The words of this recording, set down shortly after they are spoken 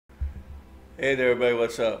Hey there everybody,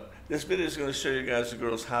 what's up? This video is going to show you guys and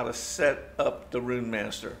girls how to set up the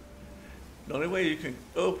Runemaster. The only way you can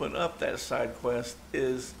open up that side quest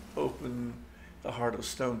is open the Heart of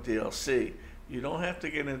Stone DLC. You don't have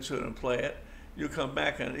to get into it and play it. You come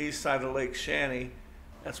back on the east side of Lake Shanty.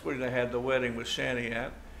 That's where they had the wedding with Shanty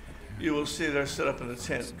at. You will see they're set up in the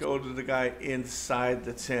tent. Go to the guy inside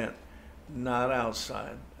the tent, not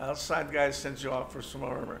outside. Outside guy sends you off for some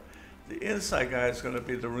armor. The inside guy is going to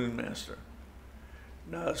be the Runemaster.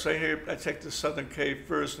 Now, so here, I take the southern cave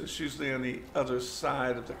first. It's usually on the other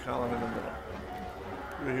side of the column in the middle.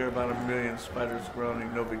 You'll hear about 1 million spiders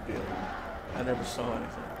groaning, no big deal. I never saw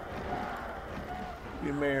anything.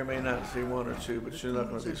 You may or may not see one or two, but you're not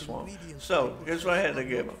going to be swamped. So, here's what I had to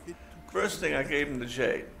give him. First thing, I gave him the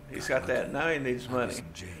jade. He's got that. Now he needs money.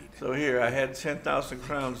 So here, I had 10,000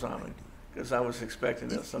 crowns on him, because I was expecting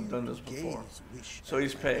this. I've done this before. So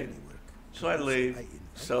he's paid. So I leave,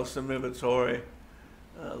 sell some inventory,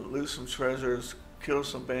 loot some treasures, kill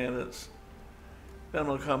some bandits. Then I'm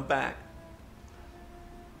going to come back.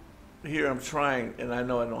 Here I'm trying, and I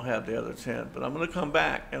know I don't have the other 10, but I'm going to come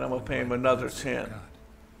back and I'm going to pay him another 10.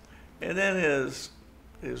 And then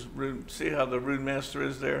his rune, see how the Runemaster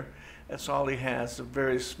is there? That's all he has, a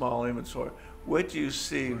very small inventory. What do you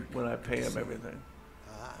see when I pay him everything?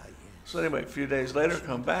 So anyway, a few days later,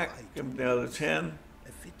 come back, give him the other 10.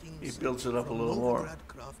 He builds it up a little more.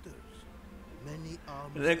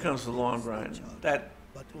 And then comes the long grind. That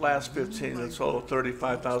last 15, the total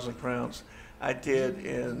 35,000 crowns, I did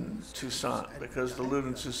in Toussaint, because the loot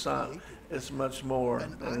in Toussaint is much more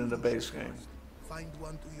than in the base game.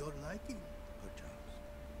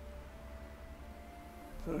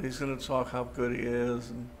 So he's going to talk how good he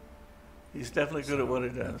is, and he's definitely good at what he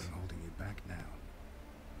does.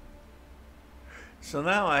 So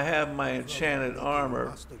now I have my enchanted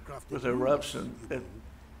armor with Eruption at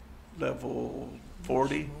level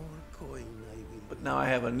 40, but now I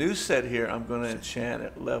have a new set here I'm going to enchant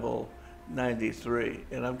at level 93,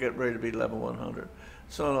 and I'm getting ready to be level 100.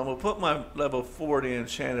 So I'm going to put my level 40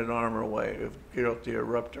 enchanted armor away, get up the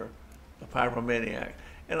Eruptor, the Pyromaniac,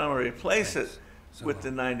 and I'm going to replace it with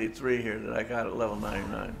the 93 here that I got at level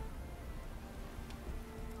 99.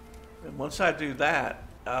 And once I do that,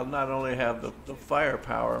 I'll not only have the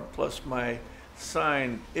firepower, plus my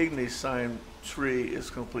sign, Igni sign tree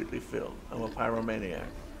is completely filled. I'm a Pyromaniac.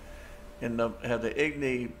 And have the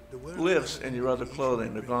Igni glyphs in your other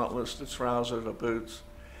clothing, the gauntlets, the trousers, the boots.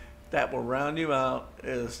 That will round you out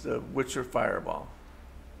as the Witcher Fireball.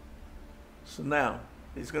 So now,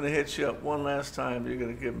 he's going to hit you up one last time. You're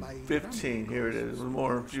going to give him 15. Here it is.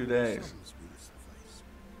 More in a few days.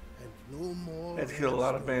 Had to kill a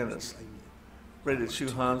lot of bandits. Ready to chew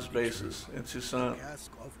Han's bases in Toussaint.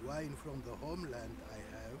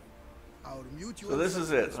 So this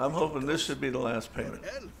is it. I'm hoping this should be the last payment.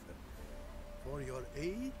 For your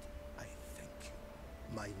aid, I thank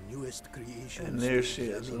you. My newest creation. And there she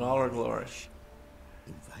is in all her glory.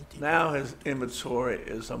 Now his inventory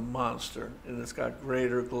is a monster, and it's got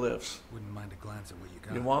greater glyphs. Wouldn't mind a glance at what you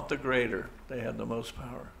got. You want the greater. They have the most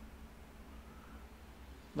power.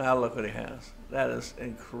 Now look what he has. That is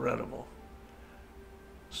incredible.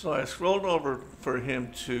 So I scrolled over for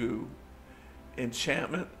him to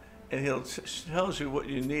enchantment, and he'll tells you what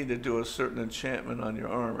you need to do a certain enchantment on your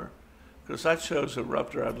armor. Because I chose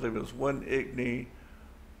Eruptor, I believe it was 1 Igni,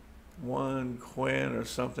 1 Quen or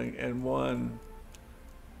something, and 1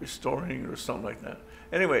 Restoring or something like that.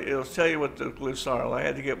 Anyway, it'll tell you what the glyphs are. All I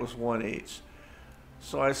had to get was 1 each.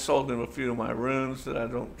 So I sold him a few of my runes that I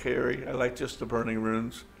don't carry. I like just the burning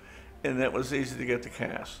runes. And that was easy to get to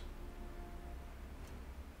cast.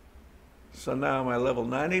 So now my level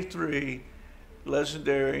 93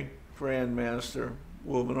 Legendary Grandmaster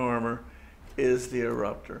Wolven Armor is the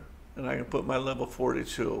Eruptor. And I can put my level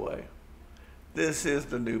 42 away. This is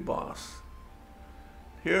the new boss.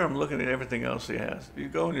 Here I'm looking at everything else he has. You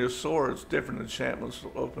go in your swords, different enchantments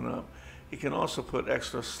will open up. He can also put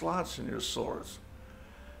extra slots in your swords.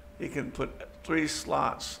 He can put 3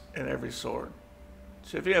 slots in every sword.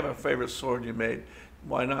 So if you have a favorite sword you made,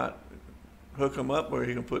 why not hook them up where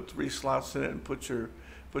you can put 3 slots in it and put your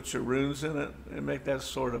runes in it and make that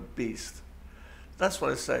sword a beast. That's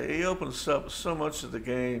what I say. He opens up so much of the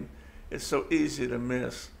game. It's so easy to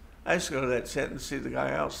miss. I used to go to that tent and see the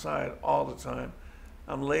guy outside all the time.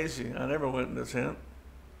 I'm lazy. I never went in the tent.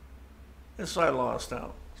 And so I lost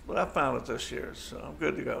out. But I found it this year, so I'm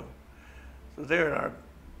good to go. So there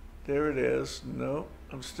it is. No,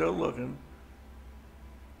 I'm still looking.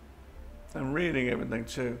 I'm reading everything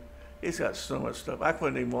too. He's got so much stuff. I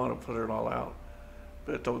couldn't even want to put it all out.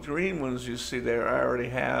 But the green ones you see there, I already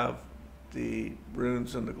have the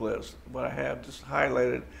runes and the glyphs. What I have just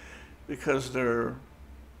highlighted, because they're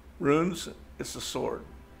runes, it's a sword.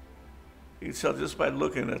 You can tell just by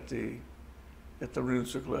looking at the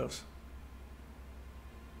runes or glyphs.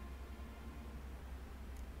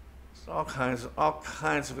 It's all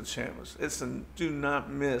kinds of enchantments. It's a do not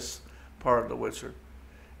miss part of The Witcher.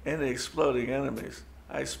 And the exploding enemies.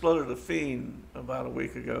 I exploded a fiend about a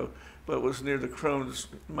week ago, but it was near the Crone's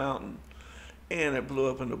Mountain, and it blew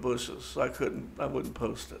up in the bushes, so I wouldn't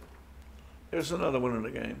post it. There's another one in the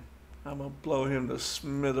game. I'm gonna blow him to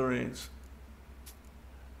smithereens.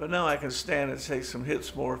 But now I can stand and take some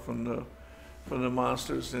hits more from the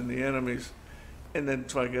monsters and the enemies, and then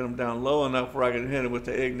try to get them down low enough where I can hit them with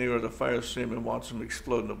the Igni or the Fire Stream and watch them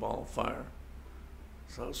explode in a ball of fire.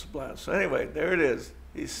 So it's a blast. So anyway, there it is.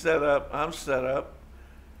 He's set up. I'm set up.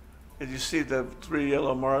 And you see the 3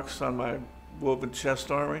 yellow marks on my woven chest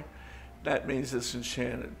armor? That means it's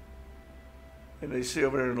enchanted. And you see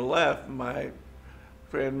over there on the left, my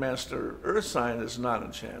Grandmaster Earth sign is not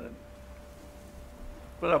enchanted.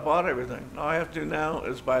 But I bought everything. All I have to do now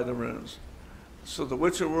is buy the runes. So the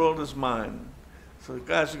Witcher world is mine. So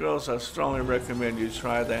guys and girls, I strongly recommend you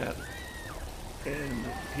try that. And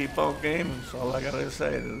keep on gaming, that's all I gotta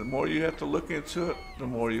say. The more you have to look into it, the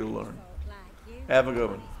more you learn. Have a good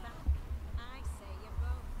one.